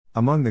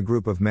Among the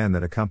group of men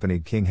that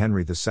accompanied King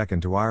Henry II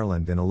to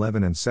Ireland in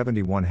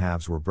 1171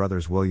 halves were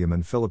brothers William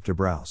and Philip de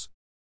Braose.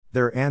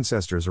 Their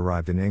ancestors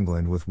arrived in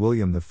England with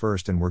William I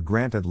and were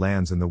granted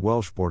lands in the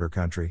Welsh border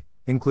country,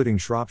 including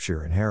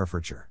Shropshire and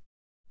Herefordshire.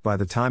 By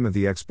the time of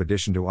the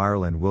expedition to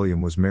Ireland,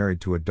 William was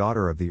married to a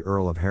daughter of the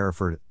Earl of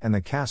Hereford, and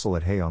the castle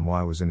at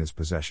Hay-on-Wye was in his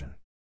possession.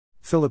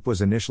 Philip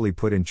was initially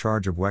put in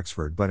charge of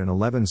Wexford, but in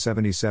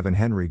 1177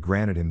 Henry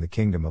granted him the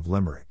kingdom of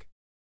Limerick.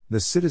 The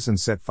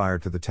citizens set fire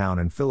to the town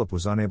and Philip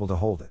was unable to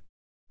hold it.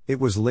 It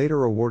was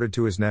later awarded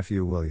to his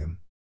nephew William.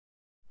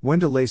 When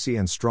de Lacy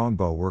and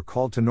Strongbow were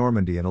called to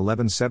Normandy in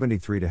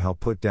 1173 to help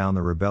put down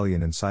the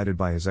rebellion incited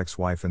by his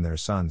ex-wife and their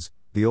sons,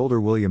 the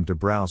older William de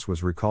Braose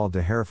was recalled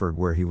to Hereford,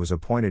 where he was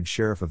appointed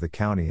sheriff of the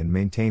county and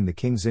maintained the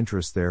king's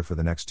interests there for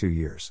the next 2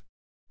 years.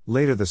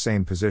 Later the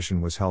same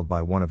position was held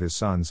by one of his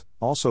sons,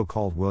 also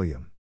called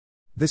William.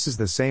 This is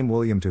the same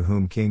William to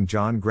whom King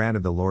John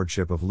granted the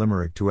lordship of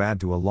Limerick to add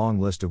to a long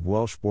list of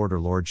Welsh border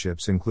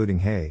lordships including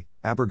Hay,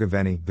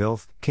 Abergavenny,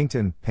 Bilth,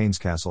 Kington,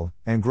 Painscastle,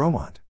 and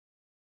Gromont.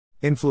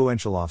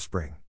 Influential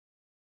offspring.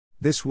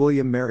 This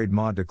William married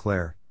Maud de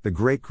Clare, the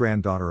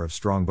great-granddaughter of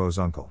Strongbow's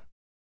uncle.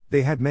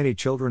 They had many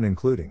children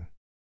including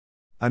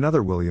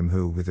another William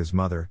who, with his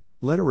mother,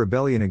 led a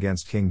rebellion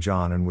against King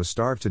John and was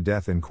starved to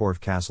death in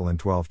Corfe Castle in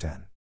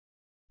 1210.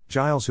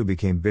 Giles, who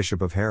became Bishop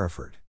of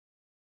Hereford.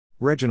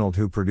 Reginald,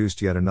 who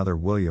produced yet another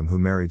William who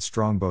married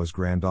Strongbow's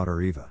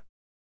granddaughter Eva.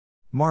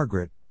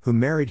 Margaret, who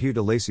married Hugh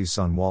de Lacy's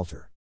son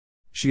Walter.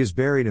 She is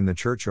buried in the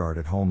churchyard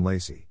at Holme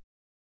Lacy.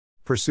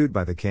 Pursued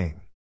by the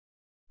king.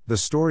 The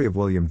story of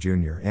William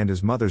Jr. and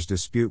his mother's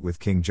dispute with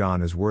King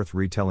John is worth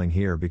retelling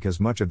here because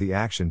much of the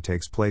action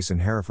takes place in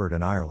Hereford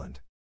and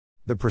Ireland.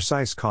 The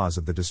precise cause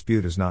of the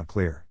dispute is not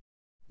clear.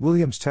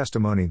 William's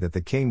testimony that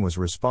the king was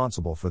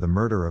responsible for the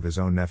murder of his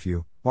own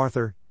nephew,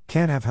 Arthur,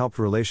 can't have helped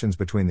relations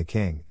between the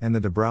king and the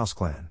de Braose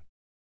clan.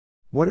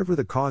 Whatever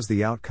the cause,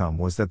 the outcome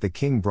was that the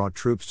king brought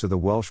troops to the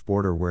Welsh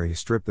border where he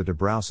stripped the de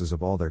Brauses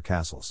of all their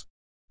castles.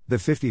 The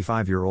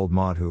 55-year-old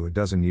Maud, who a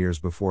dozen years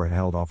before had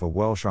held off a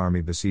Welsh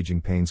army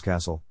besieging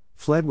Painscastle,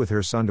 fled with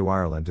her son to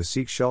Ireland to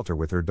seek shelter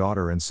with her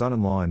daughter and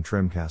son-in-law in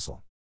Trim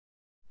Castle.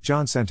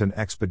 John sent an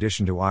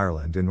expedition to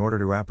Ireland in order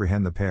to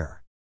apprehend the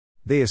pair.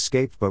 They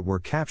escaped but were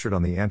captured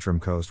on the Antrim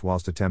coast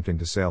whilst attempting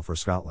to sail for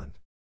Scotland.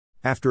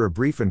 After a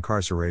brief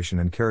incarceration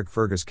in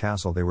Carrickfergus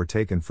Castle, they were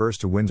taken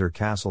first to Windsor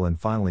Castle and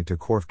finally to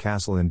Corfe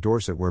Castle in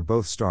Dorset, where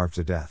both starved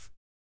to death.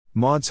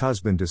 Maud's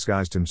husband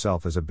disguised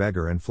himself as a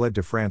beggar and fled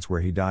to France,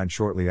 where he died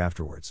shortly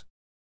afterwards.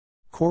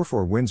 Corfe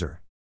or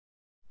Windsor.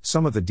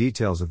 Some of the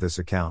details of this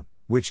account,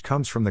 which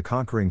comes from The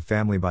Conquering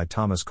Family by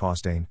Thomas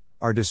Costain,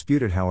 are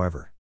disputed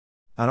however.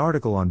 An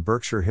article on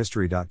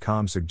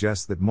BerkshireHistory.com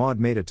suggests that Maud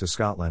made it to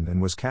Scotland and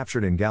was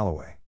captured in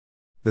Galloway.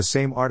 The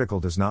same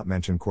article does not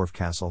mention Corfe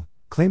Castle,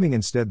 claiming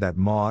instead that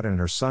Maud and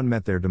her son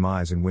met their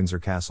demise in Windsor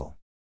Castle.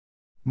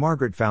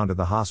 Margaret founded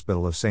the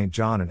Hospital of St.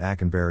 John at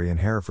Ackenbury in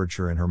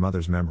Herefordshire in her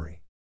mother's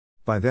memory.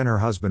 By then her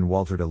husband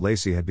Walter de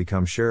Lacy had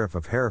become Sheriff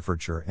of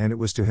Herefordshire, and it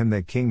was to him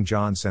that King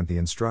John sent the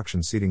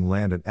instruction ceding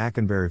land at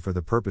Ackenbury for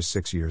the purpose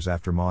 6 years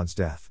after Maud's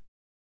death.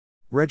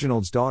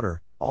 Reginald's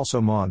daughter,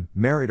 also Maud,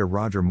 married a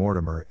Roger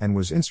Mortimer and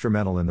was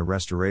instrumental in the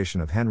restoration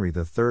of Henry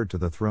III to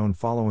the throne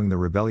following the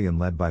rebellion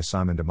led by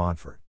Simon de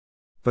Montfort.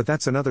 But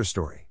that's another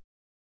story.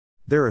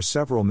 There are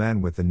several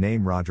men with the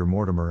name Roger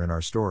Mortimer in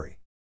our story.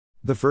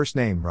 The first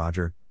name,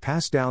 Roger,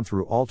 passed down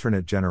through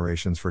alternate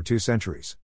generations for 2 centuries.